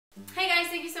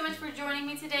so much for joining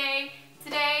me today.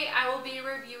 Today I will be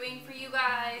reviewing for you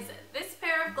guys this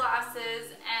pair of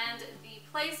glasses and the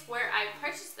place where I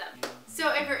purchased them.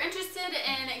 So if you're interested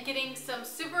in getting some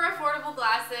super affordable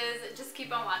glasses, just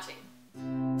keep on watching.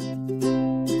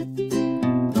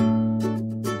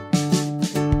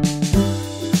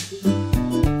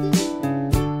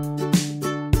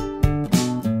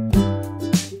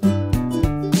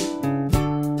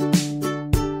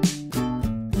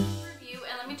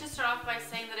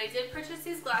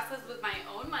 Glasses with my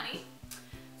own money.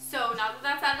 So now that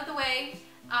that's out of the way,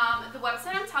 the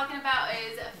website I'm talking about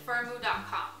is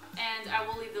Firmoo.com, and I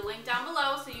will leave the link down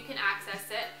below so you can access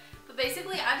it. But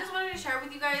basically, I just wanted to share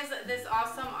with you guys this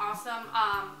awesome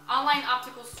online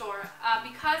optical store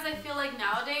because I feel like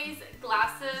nowadays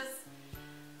glasses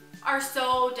are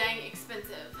so dang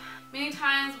expensive. Many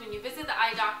times when you visit the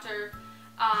eye doctor,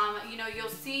 you know, you'll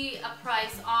see a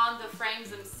price on the frames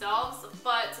themselves,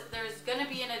 but there's going to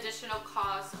be an additional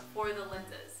cost for the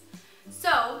lenses.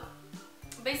 So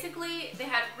basically they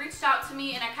had reached out to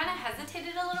me and I kind of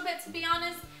hesitated a little bit, to be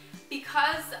honest,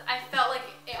 because I felt like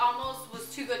it almost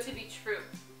was too good to be true.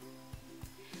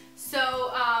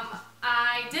 So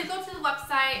I did go to the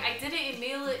website. I didn't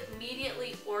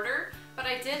immediately order, but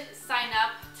I did sign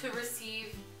up to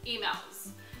receive emails.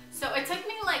 So it took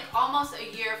me like almost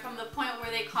a year from the point where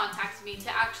they contacted me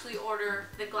to actually order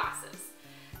the glasses.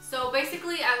 So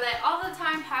basically I let all the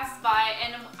time pass by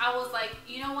and I was like,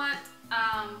 you know what,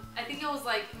 I think it was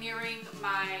like nearing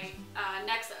my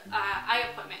next eye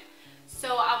appointment.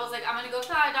 So I was like, I'm going to go to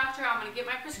the eye doctor, I'm going to get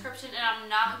my prescription, and I'm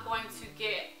not going to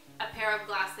get a pair of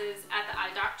glasses at the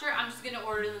eye doctor. I'm just going to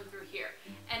order them through here.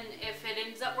 And if it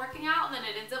ends up working out, then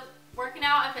it ends up working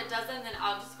out. If it doesn't, then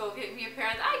I'll just go get me a pair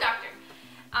at the eye doctor.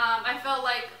 I felt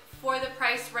like for the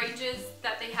price ranges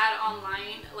that they had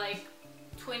online, like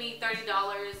 $20,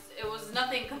 $30, it was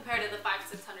nothing compared to the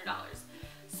 $500–600.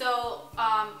 So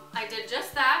I did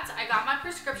just that. I got my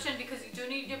prescription because you do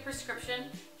need your prescription.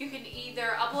 You can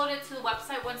either upload it to the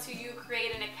website once you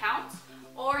create an account,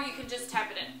 or you can just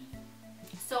type it in.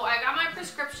 So I got my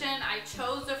prescription. I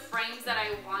chose the frames that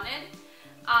I wanted,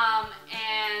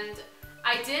 and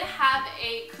I did have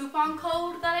a coupon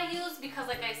code that I used because,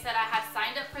 like I said, I had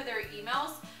signed up for their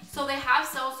emails, so they have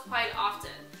sales quite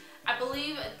often. I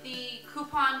believe the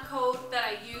coupon code that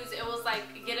I used, it was like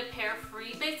get a pair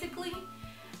free basically,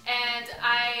 and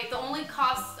the only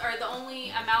cost, or the only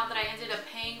amount that I ended up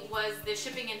paying was the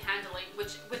shipping and handling,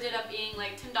 which ended up being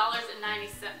like $10.90.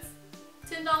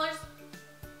 $10.90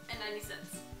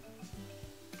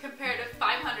 compared to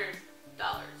 $500.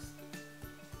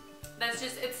 That's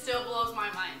just, it still blows my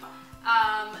mind.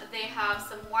 They have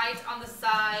some white on the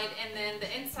side, and then the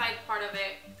inside part of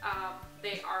it,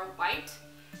 they are white,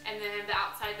 and then the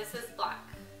outside, this is black.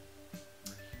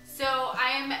 So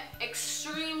I am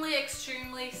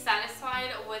extremely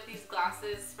satisfied with these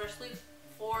glasses, especially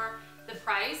for the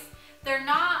price. They're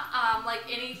not like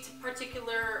any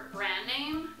particular brand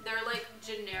name. They're like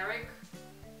generic.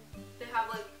 They have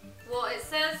like, well, it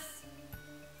says,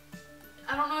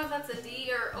 I don't know if that's a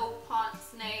D or O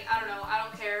Pince-Nez. I don't know. I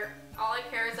don't care. All I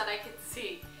care is that I can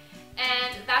see.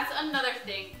 And that's another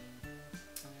thing.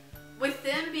 With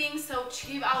them being so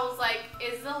cheap, I was like,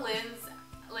 is the lens,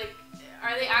 like,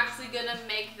 are they actually going to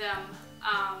make them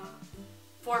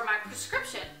for my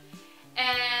prescription?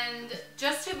 And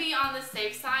just to be on the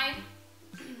safe side,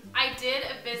 I did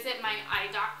visit my eye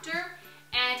doctor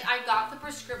and I got the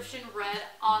prescription read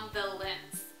on the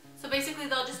lens. So basically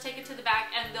they'll just take it to the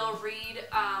back and they'll read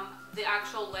the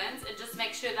actual lens and just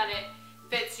make sure that it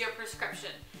fits your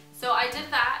prescription. So I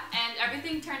did that and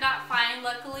everything turned out fine,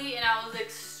 luckily, and I was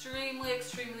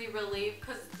extremely relieved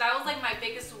because that was like my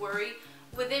biggest worry.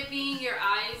 With it being your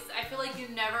eyes, I feel like you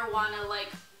never want to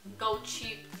like go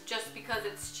cheap just because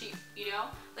it's cheap, you know?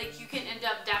 Like you can end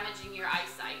up damaging your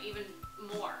eyesight even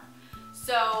more.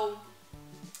 So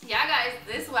yeah guys,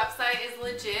 this website is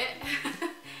legit.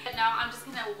 And now I'm just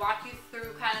going to walk you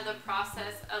through kind of the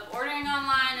process of ordering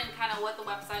online and kind of what the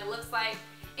website looks like,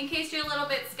 in case you're a little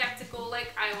bit skeptical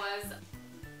like I was.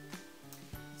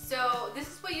 So this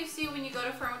is what you see when you go to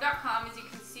Firmoo.com. As you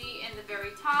can see in the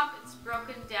very top, it's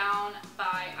broken down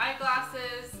by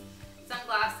eyeglasses,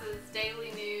 sunglasses,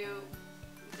 daily new,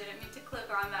 didn't mean to click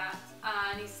on that,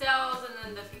 any sales, and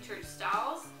then the featured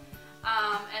styles.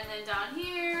 And then down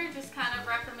here, just kind of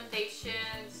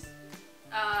recommendations.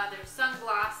 There's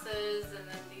sunglasses, and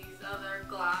then these other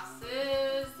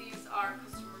glasses. These are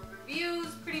customer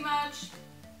reviews, pretty much.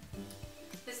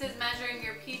 This is measuring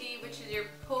your PD, which is your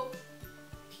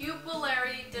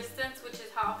pupillary distance, which is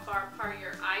how far apart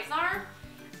your eyes are.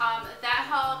 That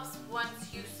helps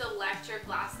once you select your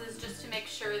glasses, just to make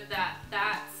sure that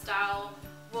that style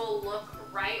will look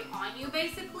right on you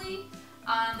basically.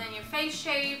 Then your face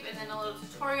shape, and then a little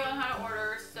tutorial on how to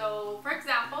order. So for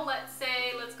example, let's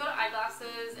go to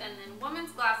eyeglasses and then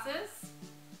women's glasses.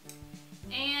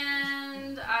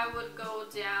 And I would go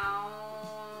down,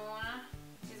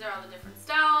 these are all the different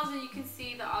styles, and you can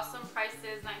see the awesome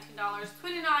prices, $19,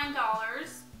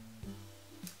 $29.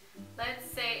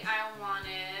 Let's say I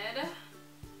wanted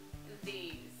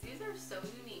these. These are so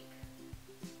unique.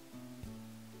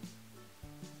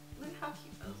 Look how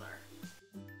cute those are.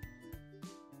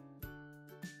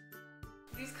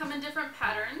 These come in different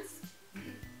patterns.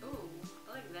 Ooh,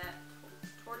 I like that.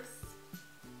 Tortoise.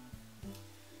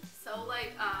 So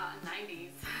like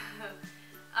 90s.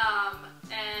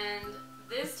 And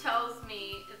this tells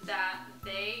me that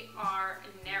they are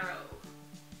narrow.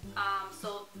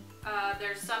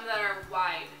 There's some that are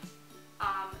wide.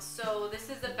 So this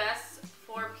is the best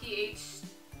for PD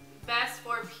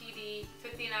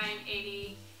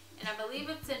 5980, and I believe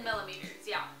it's in millimeters.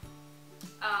 Yeah.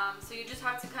 So you just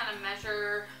have to kind of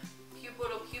measure pupil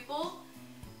to pupil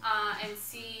and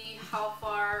see how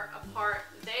far apart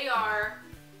they are.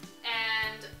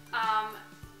 And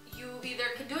you either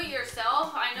can do it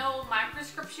yourself. I know my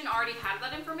prescription already had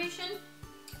that information.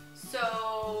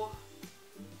 So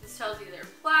this tells you they're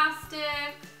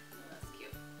plastic. Oh, that's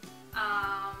cute.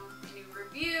 Any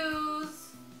reviews.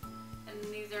 And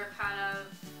these are kind of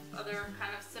other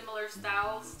kind of similar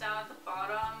styles down at the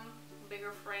bottom.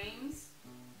 Bigger frames.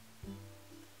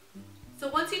 So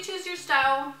once you choose your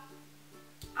style,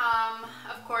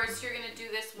 of course you're gonna do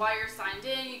this while you're signed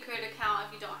in. You create an account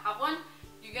if you don't have one.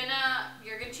 You're gonna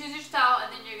choose your style,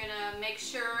 and then you're gonna make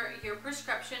sure your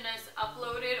prescription is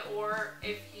uploaded, or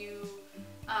if you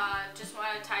just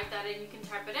want to type that in, you can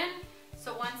type it in.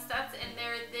 So once that's in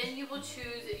there, then you will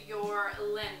choose your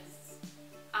lens.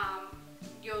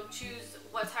 You'll choose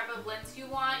what type of lens you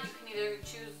want. You can either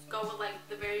go with like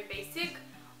the very basic,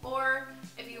 or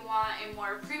if you want a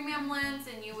more premium lens,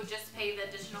 and you would just pay the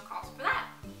additional cost for that.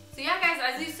 So yeah guys,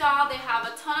 as you saw, they have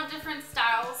a ton of different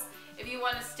styles. If you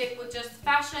want to stick with just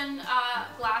fashion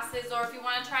glasses, or if you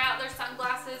want to try out their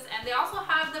sunglasses, and they also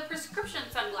have the prescription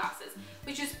sunglasses,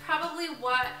 which is probably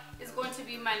what is going to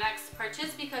be my next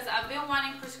purchase, because I've been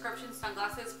wanting prescription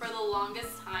sunglasses for the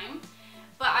longest time,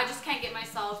 but I just can't get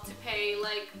myself to pay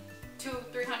like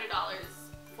 $200–300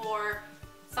 for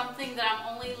something that I'm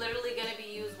only literally going to be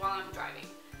used while I'm driving.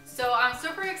 So I'm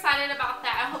super excited about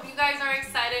that. I hope you guys are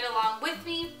excited along with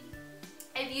me.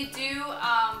 If you do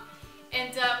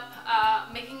end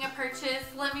up making a purchase,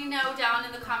 let me know down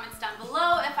in the comments down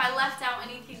below. If I left out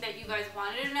anything that you guys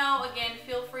wanted to know, again,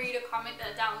 feel free to comment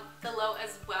that down below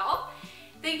as well.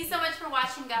 Thank you so much for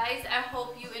watching, guys. I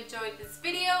hope you enjoyed this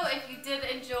video. If you did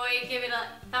enjoy, give it a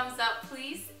thumbs up,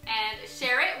 please, and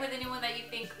share it with anyone that you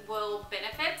think will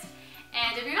benefit.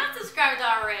 And if you're not subscribed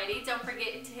already, don't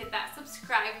forget to hit that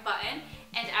subscribe button,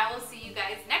 and I will see you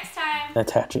guys next time.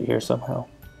 Attach it here somehow.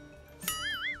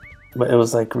 But it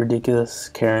was like ridiculous.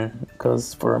 Karen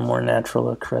goes for a more natural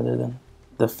look rather than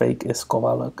the fake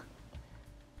Escobar look.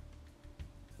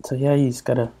 So yeah, you just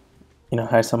gotta,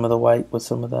 hide some of the white with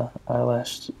some of the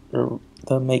eyelash or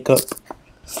the makeup.